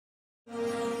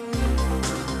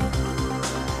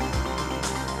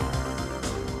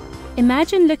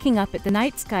Imagine looking up at the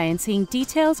night sky and seeing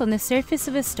details on the surface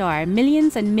of a star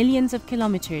millions and millions of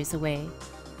kilometers away.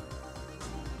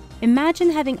 Imagine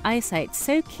having eyesight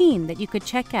so keen that you could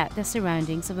check out the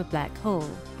surroundings of a black hole.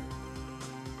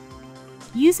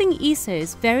 Using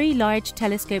ESOs Very Large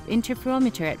Telescope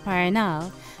Interferometer at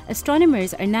Paranal,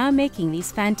 astronomers are now making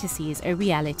these fantasies a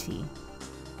reality.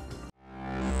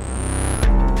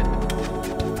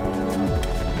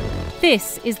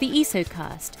 This is the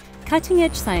ESOcast,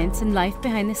 cutting-edge science and life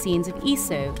behind the scenes of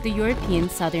ESO, the European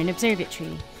Southern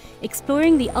Observatory,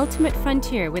 exploring the ultimate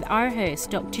frontier with our host,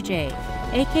 Dr. J,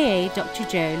 a.k.a. Dr.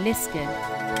 Joe Liske.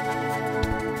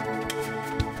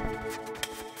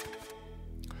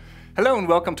 Hello and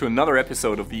welcome to another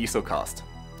episode of the ESOcast.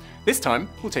 This time,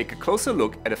 we'll take a closer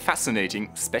look at a fascinating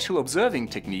special observing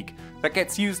technique that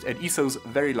gets used at ESO's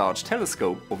Very Large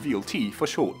Telescope, or VLT for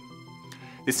short.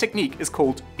 This technique is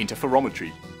called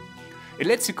interferometry. It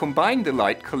lets you combine the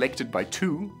light collected by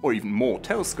two or even more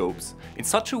telescopes in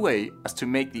such a way as to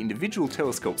make the individual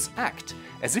telescopes act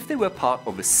as if they were part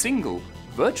of a single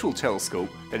virtual telescope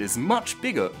that is much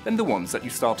bigger than the ones that you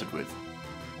started with.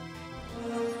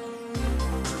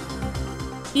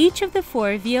 Each of the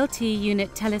four VLT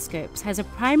unit telescopes has a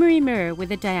primary mirror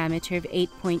with a diameter of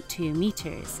 8.2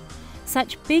 meters.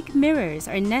 Such big mirrors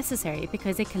are necessary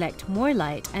because they collect more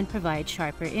light and provide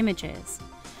sharper images.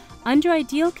 Under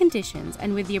ideal conditions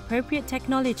and with the appropriate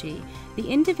technology, the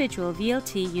individual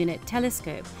VLT unit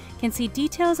telescope can see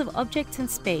details of objects in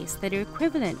space that are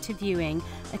equivalent to viewing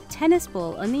a tennis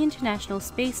ball on the International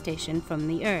Space Station from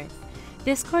the Earth.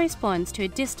 This corresponds to a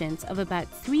distance of about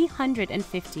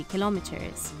 350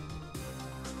 kilometers.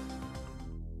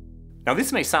 Now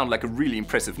this may sound like a really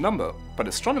impressive number, but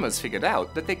astronomers figured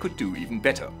out that they could do even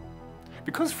better.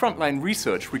 Because frontline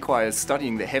research requires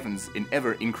studying the heavens in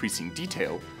ever-increasing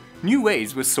detail, new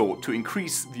ways were sought to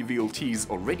increase the VLT's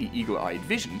already eagle-eyed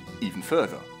vision even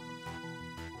further.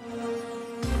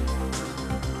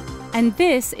 And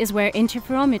this is where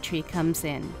interferometry comes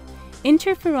in.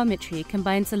 Interferometry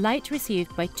combines the light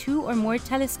received by two or more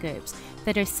telescopes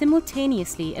that are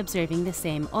simultaneously observing the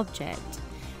same object.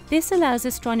 This allows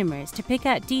astronomers to pick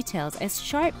out details as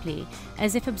sharply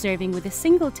as if observing with a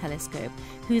single telescope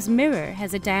whose mirror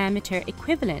has a diameter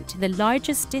equivalent to the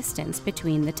largest distance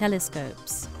between the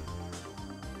telescopes.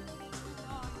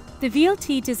 The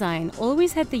VLT design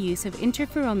always had the use of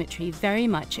interferometry very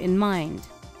much in mind.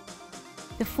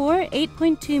 The four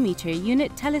 8.2 meter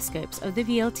unit telescopes of the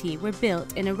VLT were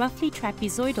built in a roughly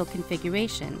trapezoidal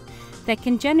configuration that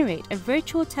can generate a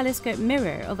virtual telescope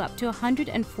mirror of up to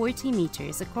 140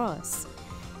 meters across.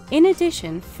 In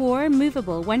addition, four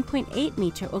movable 1.8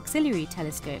 meter auxiliary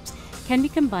telescopes can be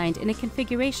combined in a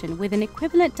configuration with an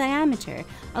equivalent diameter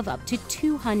of up to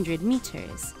 200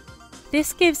 meters.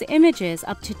 This gives images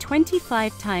up to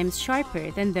 25 times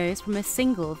sharper than those from a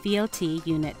single VLT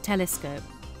unit telescope.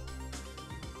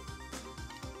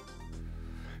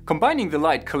 Combining the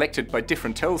light collected by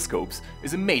different telescopes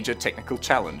is a major technical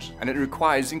challenge, and it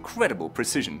requires incredible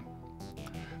precision.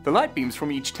 The light beams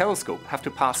from each telescope have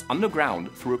to pass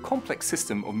underground through a complex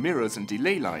system of mirrors and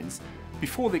delay lines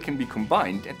before they can be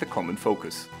combined at the common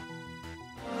focus.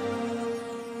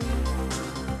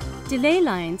 Delay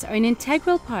lines are an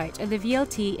integral part of the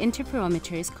VLT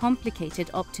interferometer's complicated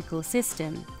optical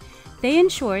system. They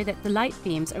ensure that the light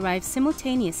beams arrive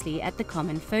simultaneously at the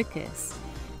common focus.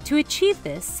 To achieve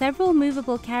this, several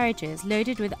movable carriages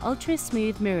loaded with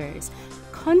ultra-smooth mirrors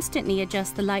constantly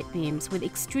adjust the light beams with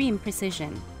extreme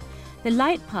precision. The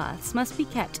light paths must be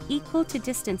kept equal to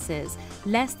distances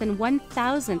less than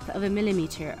 1/1000th of a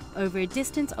millimeter over a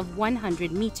distance of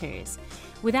 100 meters.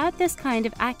 Without this kind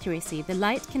of accuracy, the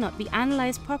light cannot be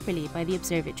analyzed properly by the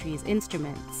observatory's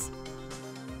instruments.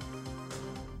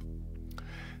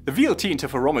 The VLT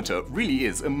interferometer really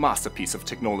is a masterpiece of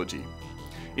technology.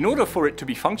 In order for it to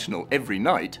be functional every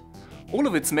night, all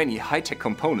of its many high-tech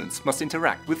components must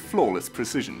interact with flawless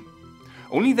precision.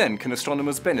 Only then can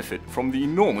astronomers benefit from the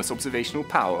enormous observational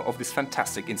power of this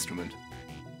fantastic instrument.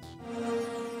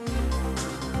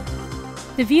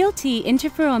 The VLT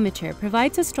interferometer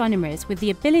provides astronomers with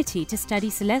the ability to study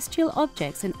celestial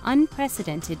objects in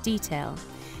unprecedented detail.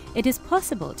 It is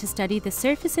possible to study the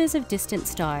surfaces of distant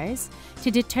stars,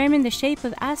 to determine the shape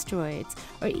of asteroids,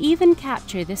 or even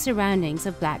capture the surroundings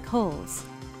of black holes.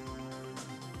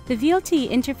 The VLT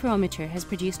interferometer has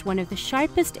produced one of the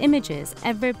sharpest images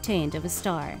ever obtained of a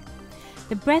star.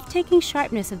 The breathtaking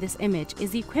sharpness of this image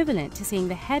is equivalent to seeing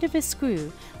the head of a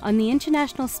screw on the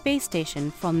International Space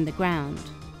Station from the ground.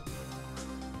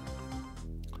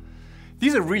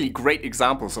 These are really great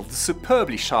examples of the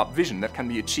superbly sharp vision that can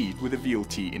be achieved with a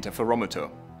VLT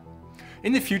interferometer.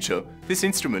 In the future, this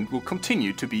instrument will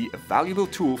continue to be a valuable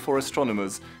tool for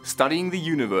astronomers studying the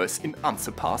universe in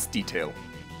unsurpassed detail.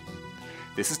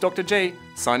 This is Dr. J,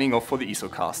 signing off for the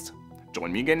ESOcast.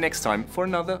 Join me again next time for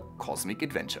another cosmic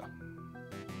adventure.